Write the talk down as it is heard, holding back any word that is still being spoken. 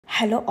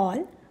Hello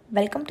all,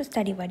 welcome to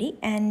Study Buddy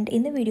and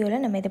இந்த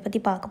வீடியோவில் நம்ம இதை பற்றி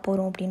பார்க்க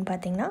போகிறோம் அப்படின்னு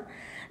பார்த்தீங்கன்னா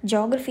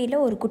ஜியாகிரஃபியில்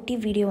ஒரு குட்டி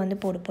வீடியோ வந்து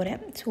போட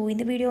போகிறேன். ஸோ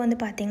இந்த வீடியோ வந்து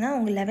பார்த்திங்கன்னா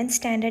உங்கள் 11th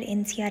ஸ்டாண்டர்ட்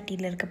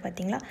NCERTயில் இருக்குது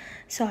பார்த்தீங்களா.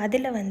 ஸோ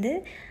அதில் வந்து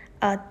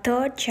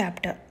third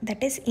chapter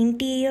that is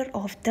interior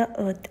of the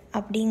earth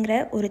அப்படிங்கிற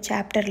ஒரு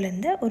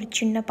சாப்டர்லேருந்து ஒரு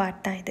சின்ன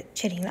பார்ட் தான் இது,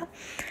 சரிங்களா.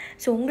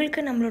 ஸோ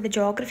உங்களுக்கு நம்மளோட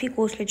ஜியாகிரஃபி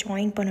கோர்ஸில்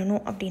ஜாயின்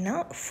பண்ணணும் அப்படின்னா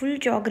ஃபுல்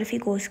ஜியாகிரஃபி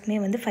கோர்ஸுக்குமே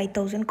வந்து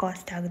 5,000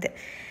 காஸ்ட் ஆகுது.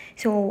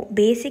 So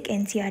basic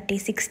NCERT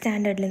 6th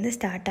ஸ்டாண்டர்ட்லேருந்து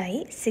start ஆகி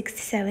 6th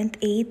 7th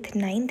 8th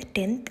 9th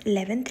 10th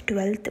 11th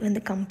 12th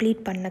வந்து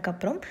கம்ப்ளீட்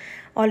பண்ணக்கப்புறம்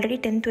ஆல்ரெடி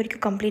 10th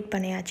வரைக்கும் கம்ப்ளீட்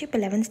பண்ணியாச்சு. இப்போ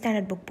 11th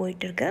ஸ்டாண்டர்ட் புக்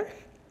போயிட்டுருக்கு.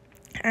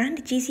 அண்ட்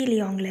ஜிசி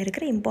லியாங்கில்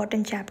இருக்கிற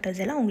இம்பார்ட்டன்ட் சாப்டர்ஸ்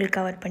எல்லாம் உங்களுக்கு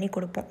கவர் பண்ணி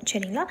கொடுப்போம்,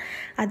 சரிங்களா.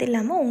 அது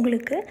இல்லாமல்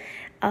உங்களுக்கு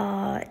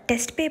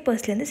டெஸ்ட்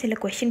பேப்பர்ஸ்லேருந்து சில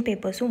கொஷின்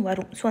பேப்பர்ஸும்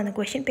வரும். ஸோ அந்த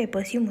கொஷின்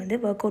பேப்பர்ஸையும் வந்து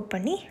ஒர்க் அவுட்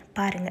பண்ணி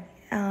பாருங்கள்.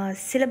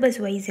 சிலபஸ்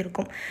வைஸ்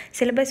இருக்கும்.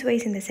 சிலபஸ்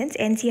வைஸ் இந்த sense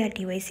NCERT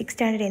wise 6th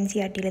standard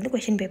NCERTலேருந்து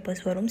question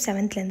papers வரும்,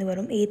 7th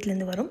வரும்,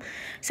 8th வரும்.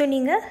 ஸோ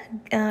நீங்கள்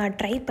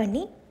ட்ரை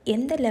பண்ணி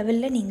எந்த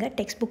லெவலில் நீங்கள்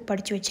டெக்ஸ்ட் புக்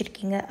படித்து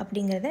வச்சுருக்கீங்க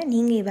அப்படிங்கிறத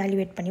நீங்கள்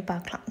எவாலுவேட் பண்ணி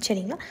பார்க்கலாம்,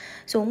 சரிங்களா.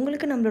 ஸோ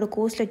உங்களுக்கு நம்மளோட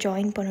கோர்ஸில்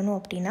ஜாயின் பண்ணணும்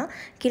அப்படின்னா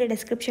கீழே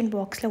டிஸ்கிரிப்ஷன்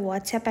பாக்ஸில்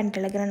வாட்ஸ்அப் அண்ட்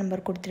டெலிகிராம்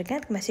நம்பர் கொடுத்துருக்கேன்.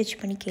 அதுக்கு மெசேஜ்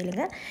பண்ணி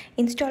கேளுங்க.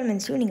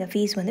 இன்ஸ்டால்மெண்ட்ஸ்லையும் நீங்கள்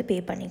ஃபீஸ் வந்து பே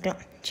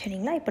பண்ணிக்கலாம்,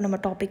 சரிங்களா. இப்போ நம்ம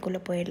டாபிக்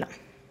உள்ளே போயிடலாம்.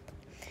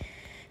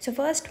 ஸோ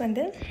ஃபர்ஸ்ட்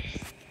வந்து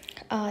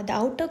the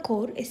outer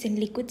core is in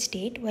liquid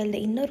state while the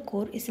inner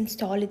core is in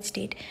solid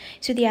state.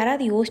 So இது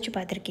யாராவது யோசிச்சு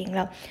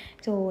பார்த்துருக்கீங்களா?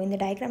 ஸோ இந்த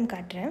டயக்ராம்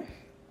காட்டுறேன்.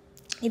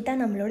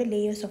 இதுதான் நம்மளோட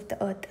layers of the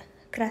earth.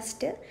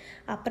 Crust,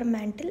 Appar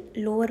mantle,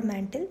 lower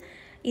mantle,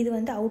 இது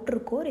வந்து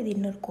அவுட்டர் கோர், இது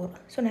இன்னர் கோர்.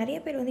 ஸோ நிறைய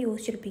பேர் வந்து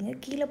யோசிச்சிருப்பீங்க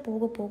கீழே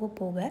போக போக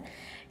போக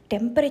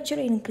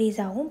டெம்பரேச்சரும் இன்க்ரீஸ்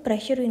ஆகும்,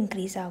 ப்ரெஷரும்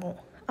இன்க்ரீஸ் ஆகும்.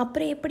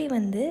 அப்புறம் எப்படி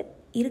வந்து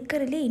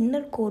இருக்கிறதுலே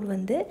இன்னர் கோர்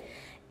வந்து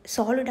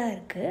சாலிடாக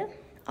இருக்குது,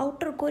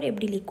 அவுட்டர் கோர்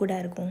எப்படி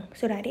லிக்விடாக இருக்கும்?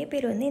 ஸோ நிறைய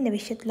பேர் வந்து இந்த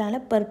விஷயத்துலான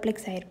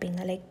பர்ப்ளெக்ஸ் ஆகிருப்பீங்க,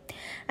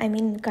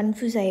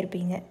 கன்ஃபியூஸ்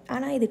ஆகிருப்பீங்க.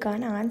 ஆனால்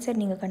இதுக்கான ஆன்சர்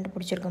நீங்கள்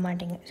கண்டுபிடிச்சிருக்க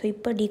மாட்டீங்க. ஸோ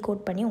இப்போ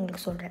டீகோட் பண்ணி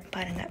உங்களுக்கு சொல்கிறேன்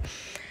பாருங்கள்.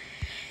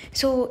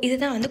 ஸோ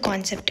இதுதான் வந்து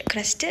concept,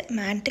 crust,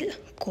 mantle,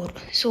 core.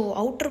 So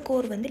outer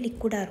core வந்து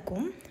லிக்விடாக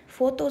இருக்கும்,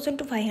 4000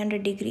 to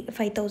 500 டிகிரி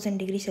 5000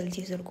 டிகிரி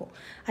செல்சியஸ் இருக்கும்.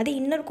 அது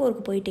inner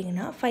கோருக்கு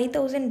போயிட்டிங்கன்னா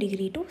 5000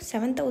 degree to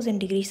 7000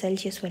 degree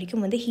Celsius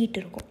வரைக்கும் வந்து ஹீட்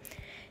இருக்கும்,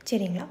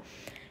 சரிங்களா.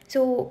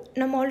 ஸோ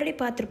நம்ம ஆல்ரெடி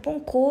பார்த்துருப்போம்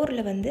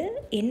கோரில் வந்து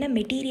என்ன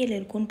மெட்டீரியல்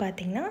இருக்குன்னு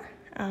பார்த்திங்கன்னா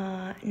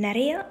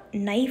நிறையா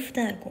நைஃப்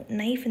தான் இருக்கும்.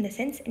 நைஃப் இந்த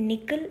sense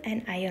nickel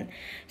and iron.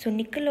 So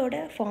நிக்கலோட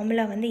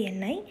formula வந்து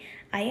NI,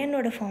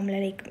 அயனோட ஃபார்முலா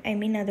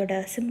அதோட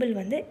சிம்பிள்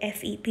வந்து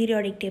FE,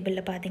 பீரியாடிக்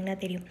டேபிளில் பார்த்திங்கன்னா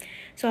தெரியும்.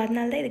 ஸோ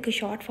அதனால தான் இதுக்கு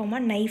ஷார்ட்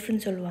ஃபார்மாக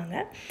நைஃப்னு சொல்லுவாங்க.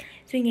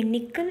 ஸோ இங்கே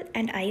நிக்கல்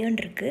அண்ட் அயன்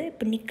இருக்குது.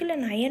 இப்போ நிக்கல்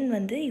அண்ட் அயன்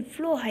வந்து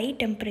இவ்வளோ ஹை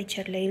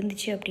டெம்பரேச்சரில்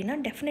இருந்துச்சு அப்படின்னா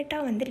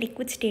டெஃபினட்டாக வந்து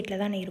லிக்விட்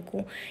ஸ்டேட்டில் தானே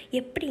இருக்கும்.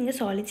 எப்படி இங்கே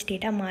சாலிட்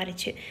ஸ்டேட்டாக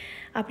மாறிச்சு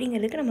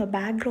அப்படிங்கிறதுக்கு நம்ம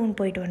பேக்ரவுண்ட்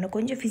போயிட்டு வரணும்,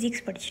 கொஞ்சம்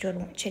ஃபிசிக்ஸ் படிச்சுட்டு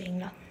வருவோம்,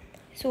 சரிங்களா.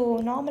 ஸோ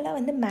நார்மலாக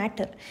வந்து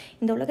மேட்டர்,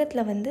 இந்த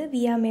உலகத்தில் வந்து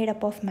we are made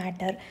up of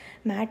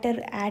matter,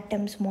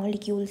 atoms,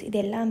 molecules, இது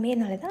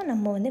எல்லாமேனால தான்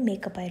நம்ம வந்து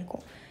மேக்கப்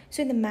ஆகிருக்கோம். ஸோ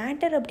இந்த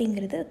மேட்டர்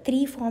அப்படிங்கிறது 3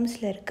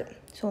 ஃபார்ம்ஸில் இருக்குது.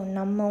 ஸோ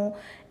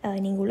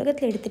நீங்கள்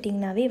உலகத்தில்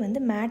எடுத்துட்டிங்கனாவே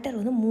வந்து மேட்டர்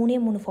வந்து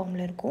 3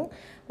 ஃபார்மில் இருக்கும்.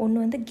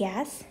 ஒன்று வந்து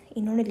கேஸ்,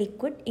 இன்னொன்று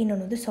லிக்விட்,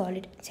 இன்னொன்று வந்து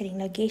சாலிட்,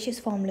 சரிங்களா.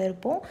 கேஷியஸ் ஃபார்மில்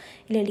இருப்போம்,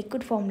 இல்லை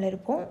லிக்விட் ஃபார்மில்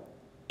இருப்போம்,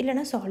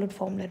 இல்லைனா சாலிட்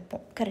ஃபார்மில்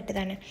இருப்போம், கரெக்டு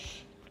தானே.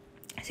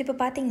 ஸோ இப்போ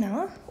பார்த்திங்கன்னா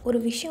ஒரு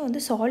விஷயம்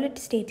வந்து சாலிட்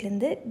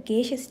ஸ்டேட்லேருந்து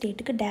கேஷியஸ்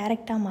ஸ்டேட்டுக்கு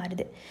டைரெக்டாக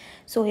மாறுது.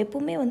 ஸோ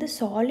எப்போவுமே வந்து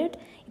சாலிட்,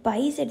 இப்போ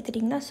ஐஸ்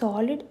எடுத்துட்டிங்கன்னா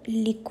சாலிட்,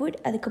 லிக்விட்,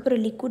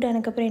 அதுக்கப்புறம் லிக்விட்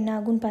ஆனதுக்கப்புறம் என்ன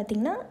ஆகும்னு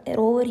பார்த்திங்கன்னா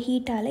ஓவர்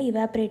ஹீட்டால்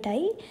இவாப்ரேட்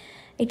ஆகி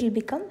it will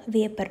become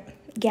vapour,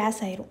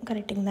 case ஆயிரும்,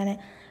 கரெக்டுங்க தானே.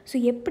 ஸோ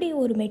எப்படி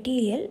ஒரு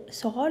மெட்டீரியல்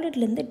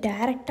சாலிட்லேருந்து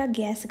டைரெக்டாக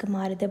கேஸுக்கு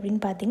மாறுது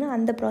அப்படின்னு பார்த்திங்கன்னா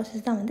அந்த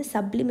ப்ராசஸ் தான் வந்து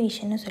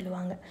சப்ளிமேஷன்னு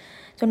சொல்லுவாங்க.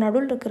 ஸோ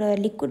நடுவில் இருக்கிற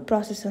லிக்விட்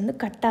ப்ராசஸ் வந்து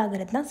கட்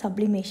ஆகிறது தான்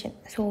சப்ளிமேஷன்.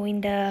 ஸோ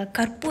இந்த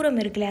கற்பூரம்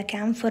இருக்கு இல்லையா,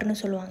 கேம்ஃபர்னு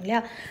சொல்லுவாங்க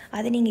இல்லையா,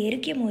 அதை நீங்கள்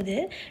எரிக்கும் போது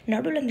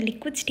நடுவில் அந்த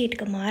லிக்விட்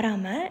ஸ்டேட்டுக்கு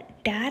மாறாமல்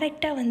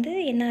டேரெக்டாக வந்து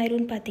என்ன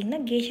ஆயிரும்னு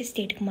பார்த்தீங்கன்னா கேஷியஸ்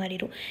ஸ்டேட்டுக்கு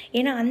மாறிடும்.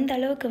 ஏன்னா அந்த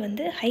அளவுக்கு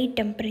வந்து ஹை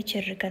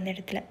டெம்பரேச்சர் இருக்குது அந்த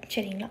இடத்துல,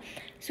 சரிங்களா.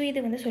 ஸோ இது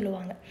வந்து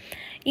சொல்லுவாங்க.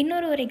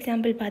 இன்னொரு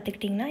எக்ஸாம்பிள்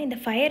பார்த்துக்கிட்டிங்கன்னா இந்த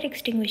ஃபயர்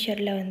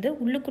எக்ஸ்டிங்விஷரில் வந்து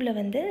உள்ளுக்குள்ளே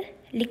வந்து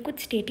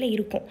லிக்விட் ஸ்டேட்டில்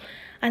இருக்கும்.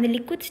 அந்த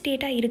லிக்விட்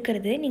ஸ்டேட்டாக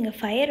இருக்கிறது நீங்கள்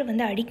ஃபயர்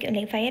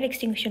வந்து ஃபயர்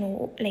எக்ஸ்டிங்விஷன்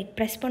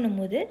ப்ரெஸ்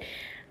பண்ணும்போது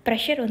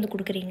ப்ரெஷர் வந்து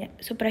கொடுக்குறீங்க.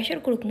 ஸோ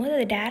ப்ரெஷர் கொடுக்கும்போது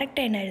அது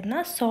டேரெக்டாக என்ன ஆயிடுதுன்னா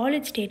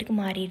சாலிட் ஸ்டேட்டுக்கு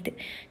மாறிடுது.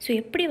 ஸோ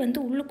எப்படி வந்து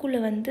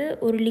உள்ளுக்குள்ளே வந்து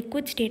ஒரு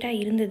லிக்விட் ஸ்டேட்டாக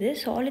இருந்தது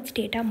சாலிட்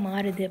ஸ்டேட்டாக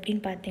மாறுது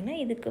அப்படின்னு பார்த்தீங்கன்னா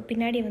இதுக்கு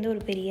பின்னாடி வந்து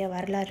ஒரு பெரிய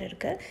வரலாறு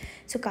இருக்குது.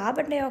 ஸோ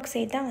கார்பன் டை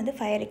ஆக்சைடு தான் வந்து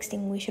ஃபயர்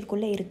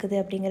எக்ஸ்டிங்விஷருக்குள்ளே இருக்குது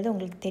அப்படிங்கிறது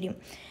உங்களுக்கு தெரியும்.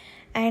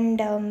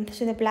 அண்ட் ஸோ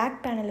இந்த பிளாக்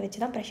பேனல் வச்சு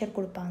தான் ப்ரெஷர்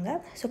கொடுப்பாங்க.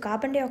 So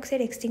carbon di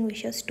oxide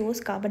extinguisher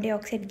stores carbon di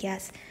oxide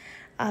case,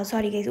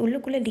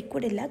 உள்ளுக்குள்ளே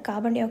லிக்விட் இல்லை,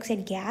 கார்பன் டை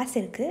ஆக்சைடு கேஸ்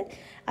இருக்குது.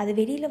 அது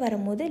வெளியில்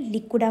வரும்போது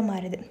லிக்விடாக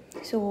மாறுது.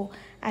 ஸோ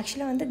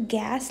ஆக்சுவலாக வந்து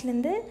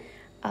கேஸ்லேருந்து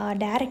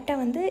டைரெக்டாக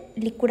வந்து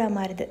லிக்விடாக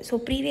மாறுது. ஸோ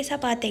ப்ரீவியஸாக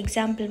பார்த்த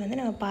எக்ஸாம்பிள் வந்து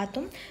நம்ம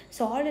பார்த்தோம்,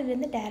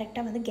 சாலிட்லேருந்து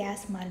டைரெக்டாக வந்து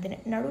கேஸ் மாறுதுன்னு,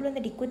 நடுவில்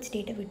வந்து லிக்விட்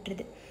ஸ்டேட்டை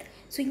விட்டுருது.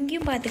 ஸோ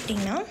இங்கேயும்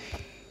பார்த்துக்கிட்டிங்கன்னா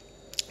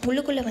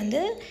உள்ளுக்குள்ளே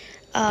வந்து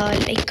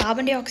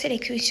carbon dioxide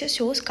exposure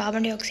shows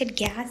carbon dioxide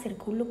gas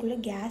இருக்குது, உள்ளுக்குள்ளே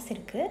கேஸ்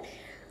இருக்குது.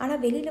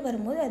 ஆனால் வெளியில்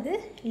வரும்போது அது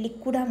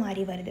லிக்விடாக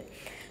மாறி வருது.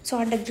 So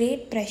under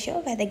great pressure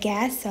where the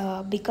gas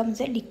becomes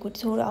a liquid.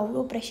 So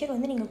அவ்வளோ ப்ரெஷர்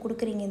வந்து நீங்கள்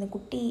கொடுக்குறீங்க இந்த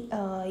குட்டி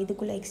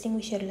இதுக்குள்ளே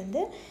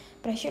எக்ஸ்டிங்விஷர்லேருந்து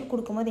ப்ரெஷர்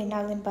கொடுக்கும்போது என்ன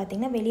ஆகுதுன்னு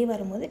பார்த்தீங்கன்னா வெளியே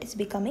வரும்போது it is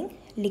becoming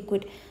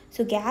liquid.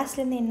 So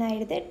கேஸ்லேருந்து என்ன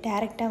ஆகிடுது,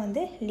 டேரெக்டாக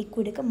வந்து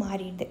லிக்விடுக்கு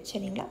மாறிடுது.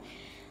 சரிங்களா?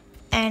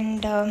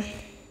 And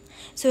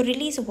so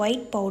release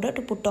white powder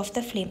to put of the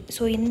flame.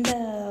 So இந்த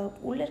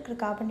உள்ளே இருக்கிற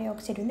கார்பன் டை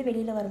ஆக்சைடு வந்து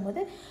வெளியில்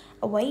வரும்போது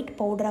ஒயிட்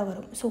பவுடராக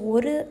வரும். ஸோ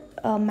ஒரு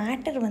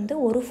மேட்டர் வந்து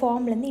ஒரு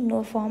ஃபார்ம்லேருந்து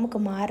இன்னொரு ஃபார்முக்கு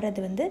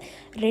மாறுறது வந்து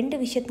 2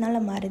 விஷயத்தினால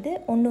மாறுது.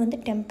 ஒன்று வந்து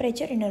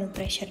டெம்பரேச்சர், இன்னொரு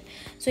ப்ரெஷர்.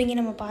 ஸோ இங்கே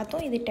நம்ம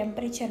பார்த்தோம் இது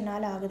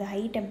டெம்பரேச்சர்னால ஆகுது,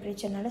 ஹை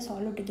டெம்பரேச்சர்னால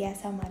சாலிட் டு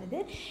கேஸாக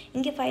மாறுது.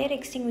 இங்கே ஃபயர்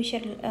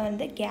எக்ஸ்டிங்விஷர்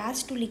வந்து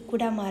கேஸ் டு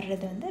லிக்விடாக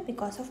மாறுறது வந்து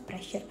பிகாஸ் ஆஃப்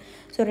ப்ரெஷர்.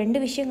 ஸோ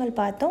 2 விஷயங்கள்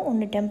பார்த்தோம்,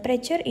 ஒன்று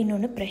டெம்பரேச்சர்,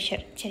 இன்னொன்று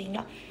ப்ரெஷர்.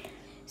 சரிங்களா?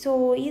 ஸோ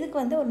இதுக்கு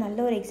வந்து ஒரு நல்ல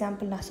ஒரு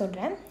எக்ஸாம்பிள் நான்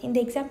சொல்கிறேன். இந்த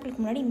எக்ஸாம்பிளுக்கு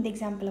முன்னாடி இந்த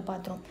எக்ஸாம்பிளை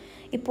பார்த்துரும்.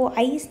 இப்போது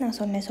ஐஸ் நான்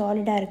சொன்னேன்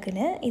சாலிடாக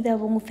இருக்குதுன்னு, இதை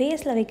உங்கள்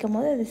ஃபேஸில் வைக்கும்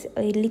போது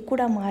அது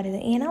லிக்விடாக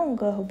மாறுது. ஏன்னா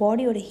உங்கள்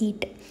பாடியோட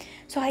ஹீட்,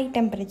 ஸோ ஹை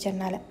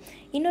டெம்பரேச்சர்னால்.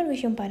 இன்னொரு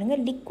விஷயம்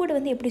பாருங்கள், லிக்விட்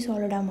வந்து எப்படி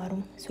சாலிடாக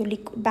மாறும். ஸோ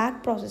பேக்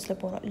ப்ராசஸில்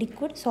போகிறோம்.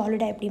 லிக்விட்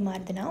சாலிடாக எப்படி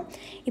மாறுதுன்னா,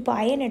 இப்போ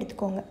அயன்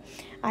எடுத்துக்கோங்க.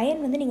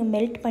 அயன் வந்து நீங்கள்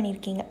மெல்ட்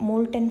பண்ணியிருக்கீங்க,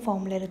 மோல்டன்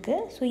ஃபார்மில்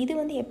இருக்குது. ஸோ இது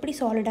வந்து எப்படி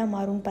சாலிடாக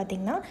மாறும்னு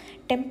பார்த்தீங்கன்னா,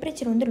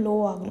 டெம்பரேச்சர் வந்து லோ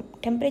ஆகணும்.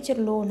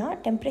 டெம்பரேச்சர் லோனா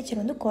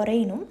டெம்பரேச்சர் வந்து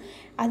குறையணும்.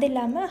 அது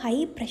இல்லாமல் ஹை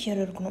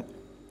ப்ரெஷர் இருக்கணும்.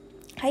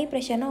 ஹை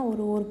ப்ரெஷர்னால்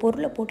ஒரு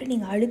பொருளை போட்டு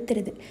நீங்கள்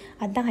அழுத்துறது,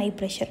 அதுதான் ஹை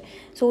ப்ரெஷர்.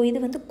 ஸோ இது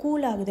வந்து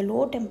கூல் ஆகுது. லோ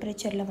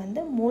டெம்பரேச்சரில்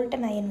வந்து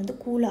மோல்டன் அயன் வந்து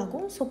கூல்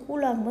ஆகும். ஸோ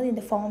கூல் ஆகும்போது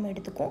இந்த ஃபார்ம்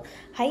எடுத்துக்கும்.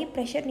 ஹை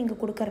ப்ரெஷர் நீங்கள்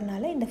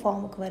கொடுக்கறனால இந்த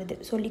ஃபார்முக்கு வருது.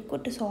 ஸோ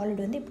லிக்விட் டு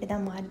சாலிட் வந்து இப்படி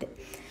தான் மாறுது.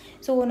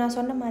 ஸோ நான்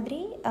சொன்ன மாதிரி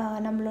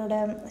நம்மளோட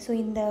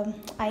இந்த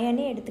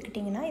அயனே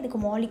எடுத்துக்கிட்டிங்கன்னா இதுக்கு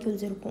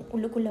மாலிக்யூல்ஸ் இருக்கும்.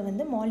 உள்ளுக்குள்ளே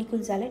வந்து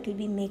மாலிக்யூல்ஸால் it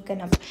will be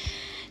மேக்கன் up.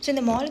 So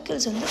இந்த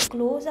மாலிக்யூல்ஸ் வந்து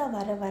க்ளோஸாக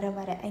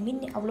வர ஐ மீன்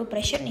அவ்வளோ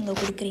ப்ரெஷர் நீங்கள்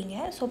கொடுக்குறீங்க.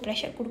 ஸோ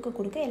ப்ரெஷர்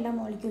கொடுக்க எல்லா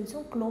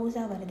மாலிக்யூல்ஸும்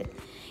க்ளோஸாக வருது.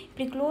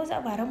 இப்படி க்ளோஸாக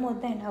வரும்போது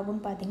தான் என்ன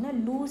ஆகும்னு பார்த்தீங்கன்னா,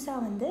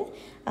 லூஸாக வந்து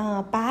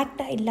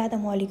பேக்டாக இல்லாத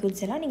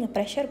மாலிக்யூல்ஸ் எல்லாம் நீங்கள்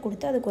ப்ரெஷர்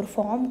கொடுத்து அதுக்கு ஒரு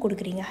ஃபார்ம்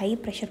கொடுக்குறீங்க, ஹை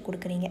ப்ரெஷர்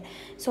கொடுக்குறீங்க.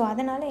 ஸோ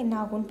அதனால் என்ன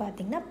ஆகும்னு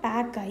பார்த்தீங்கன்னா,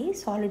 பேக் ஆகி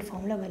சாலிட்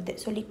ஃபார்மில் வருது.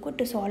 ஸோ லிக்விட்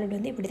டு சாலிட்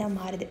வந்து இப்படி தான்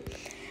மாறுது.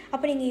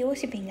 அப்போ நீங்கள்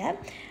யோசிப்பீங்க,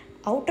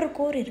 அவுட்டர்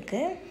கோர்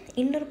இருக்குது,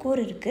 இன்னர்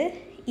கோர்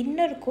இருக்குது.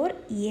 இன்னர் கோர்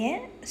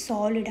ஏன்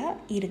சாலிடாக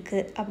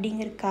இருக்குது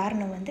அப்படிங்கிற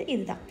காரணம் வந்து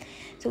இதுதான்.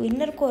 ஸோ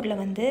இன்னர்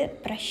கோரில் வந்து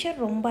ப்ரெஷர்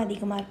ரொம்ப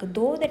அதிகமாக இருக்குது.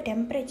 தோ த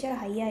டெம்பரேச்சர்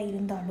ஹையாக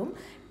இருந்தாலும்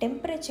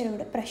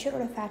டெம்பரேச்சரோட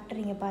ப்ரெஷரோட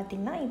ஃபேக்டர் இங்கே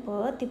பார்த்திங்கன்னா, இப்போ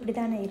எர்த் இப்படி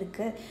தானே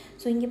இருக்குது.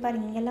 ஸோ இங்கே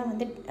பாருங்கள், இங்கெல்லாம்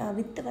வந்து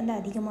வித்து வந்து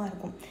அதிகமாக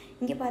இருக்கும்.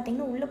 இங்கே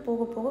பார்த்திங்கன்னா உள்ளே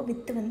போக போக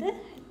வித்து வந்து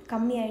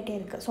கம்மியாகிட்டே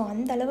இருக்குது. ஸோ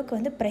அந்த அளவுக்கு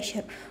வந்து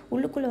ப்ரெஷர்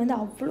உள்ளுக்குள்ளே வந்து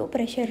அவ்வளோ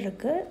ப்ரெஷர்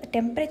இருக்குது.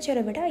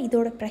 டெம்பரேச்சரை விட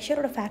இதோட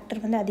ப்ரெஷரோட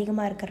ஃபேக்டர் வந்து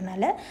அதிகமாக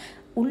இருக்கிறனால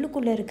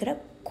உள்ளுக்குள்ளே இருக்கிற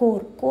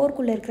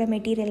கோர்க்குள்ளே இருக்கிற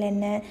மெட்டீரியல்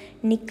என்ன,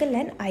 நிக்கல்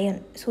அண்ட் அயன்.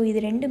 ஸோ இது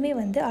ரெண்டுமே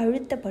வந்து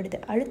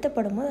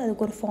அழுத்தப்படும் போது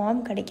அதுக்கு ஒரு ஃபார்ம்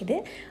கிடைக்குது.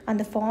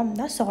 அந்த ஃபார்ம்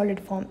தான்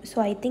solid form. So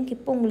I think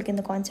இப்போ உங்களுக்கு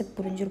இந்த கான்செப்ட்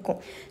புரிஞ்சிருக்கும்.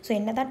 ஸோ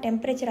என்ன தான்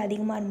டெம்பரேச்சர்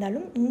அதிகமாக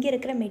இருந்தாலும் இங்கே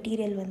இருக்கிற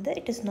மெட்டீரியல் வந்து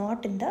it is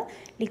not in the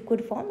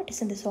liquid form, it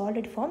is இந்த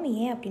சாலிட் ஃபார்ம்.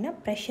 ஏன் அப்படின்னா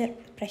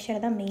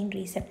ப்ரெஷர் தான் மெயின்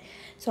ரீசன்.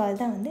 ஸோ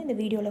அதுதான் வந்து இந்த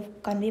வீடியோவில்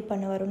கன்வே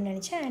பண்ண வரும்னு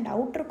நினச்சேன். அண்ட்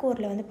அவுட்டர்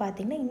கோரில் வந்து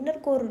பார்த்திங்கன்னா,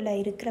 இன்னர் கோரில்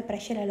இருக்கிற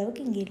ப்ரெஷர்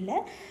அளவுக்கு இங்கே இல்லை.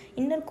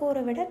 இன்னர்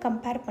கோரை விட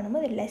கம்பேர்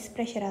பண்ணும்போது லெஸ்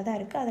ப்ரெஷராக தான்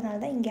இருக்குது. அதனால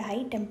தான் இங்கே ஹை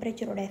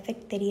டெம்பரேச்சரோட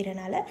எஃபெக்ட்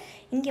தெரியறனால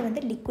இங்கே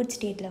வந்து லிக்விட்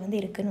ஸ்டேட்டில் வந்து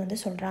இருக்குதுன்னு வந்து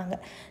சொல்கிறாங்க.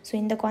 ஸோ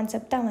இந்த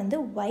கான்செப்ட் தான் வந்து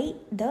வை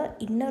த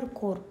இன்னர்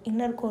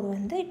கோர்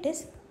வந்து it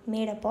is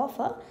made up of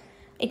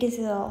it is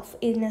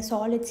in a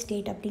solid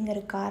state அப்படிங்கிற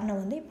காரணம்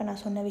வந்து இப்போ நான்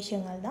சொன்ன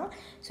விஷயங்கள் தான்.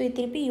 ஸோ இது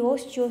திருப்பி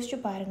யோசிச்சு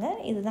பாருங்கள்,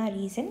 இதுதான்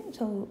ரீசன்.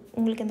 ஸோ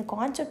உங்களுக்கு இந்த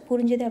கான்செப்ட்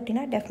புரிஞ்சுது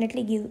அப்படின்னா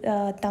definitely give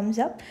Thums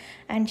up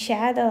and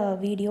share the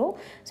video.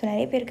 So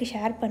நிறைய பேருக்கு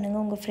ஷேர்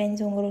பண்ணுங்கள், உங்கள்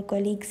ஃப்ரெண்ட்ஸ், உங்களோட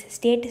கொலீக்ஸ்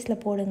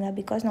ஸ்டேட்டஸில் போடுங்க.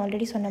 பிகாஸ் நான்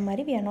ஆல்ரெடி சொன்ன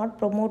மாதிரி we are not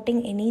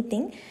promoting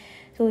anything.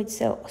 So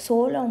it's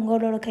soul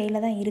உங்களோட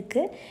கையில் தான்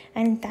இருக்குது.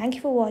 அண்ட்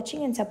தேங்க்யூ ஃபார்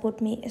வாட்சிங் and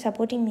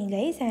supporting me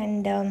guys.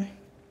 And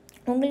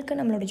உங்களுக்கு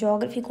நம்மளோட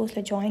ஜியாகிரஃபி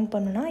கோர்ஸில் ஜாயின்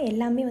பண்ணுன்னா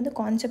எல்லாமே வந்து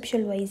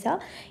கான்செப்ஷுவல்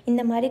வைஸாக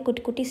இந்த மாதிரி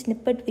குட்டி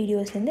ஸ்னிப்பட்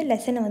வீடியோஸ்லேருந்து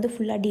லெசனை வந்து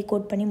ஃபுல்லாக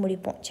டீகோட் பண்ணி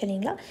முடிப்போம்.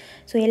 சரிங்களா?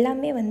 ஸோ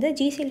எல்லாமே வந்து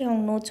ஜிசிஎல்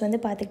லாங் நோட்ஸ்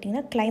வந்து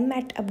பார்த்துக்கிட்டிங்கன்னா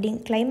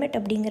கிளைமேட்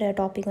அப்படிங்கிற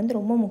டாபிக் வந்து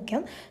ரொம்ப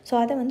முக்கியம். ஸோ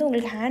அதை வந்து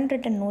உங்களுக்கு ஹேண்ட்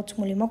ரிட்டன் நோட்ஸ்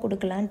மூலிமா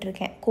கொடுக்கலான்ட்டு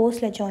இருக்கேன்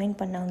கோர்ஸில் ஜாயின்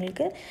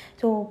பண்ணவங்களுக்கு.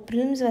 ஸோ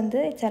ப்ரிலிம்ஸ்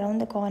வந்து இட்ஸ்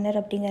அரவுண்ட் த கார்னர்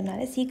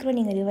அப்படிங்கிறனால சீக்கிரம்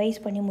நீங்கள்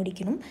ரிவைஸ் பண்ணி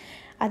முடிக்கணும்.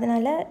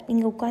 அதனால்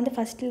நீங்கள் உட்காந்து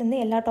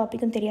ஃபஸ்ட்லேருந்து எல்லா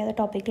டாப்பிக்கும் தெரியாத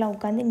டாப்பிக்லாம்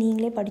உட்காந்து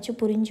நீங்களே படித்து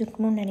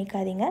புரிஞ்சுக்கணும்னு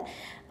நினைக்காதீங்க.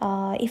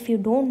 If you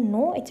don't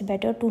know, it's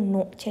better to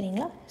know.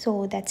 சரிங்களா? So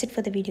that's it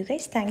for the video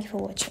guys. Thank you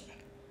for வாட்சிங்.